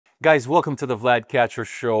Guys, welcome to the Vlad Catcher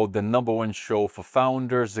Show, the #1 show for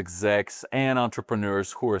founders, execs, and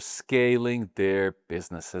entrepreneurs who are scaling their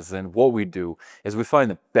businesses. And what we do is we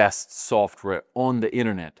find the best software on the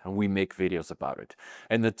internet and we make videos about it.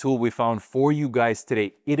 And the tool we found for you guys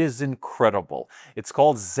today, it is incredible. It's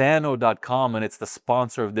called Xano.com and it's the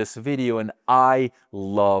sponsor of this video, and I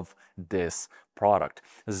love this product.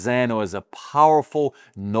 Xano is a powerful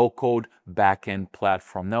no-code backend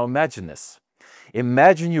platform. Now imagine this.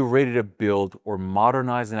 Imagine you're ready to build or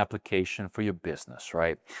modernize an application for your business,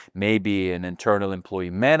 right? Maybe an internal employee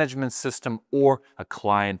management system or a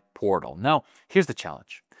client portal. Now, here's the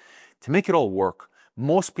challenge. To make it all work,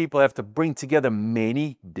 most people have to bring together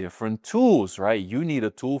many different tools, right? You need a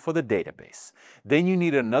tool for the database. Then you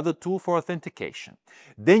need another tool for authentication.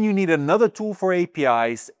 Then you need another tool for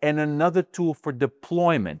APIs and another tool for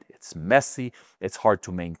deployment. It's messy, it's hard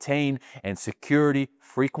to maintain, and security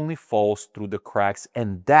frequently falls through the cracks.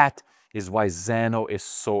 And that is why Xano is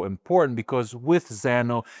so important, because with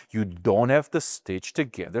Xano, you don't have to stitch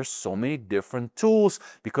together so many different tools,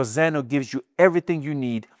 because Xano gives you everything you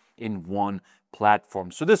need in one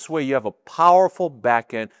platform. So this way you have a powerful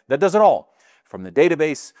backend that does it all, from the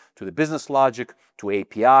database to the business logic to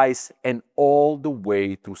APIs and all the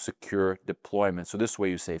way through secure deployment. So this way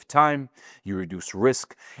you save time, you reduce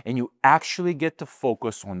risk, and you actually get to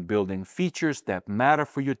focus on building features that matter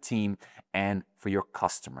for your team and for your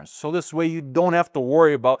customers. So this way you don't have to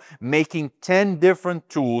worry about making 10 different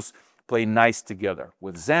tools play nice together.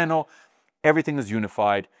 With Xano, everything is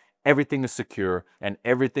unified, everything is secure, and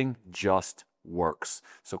everything just works.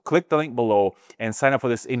 So click the link below and sign up for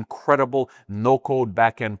this incredible no-code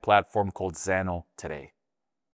backend platform called Xano today.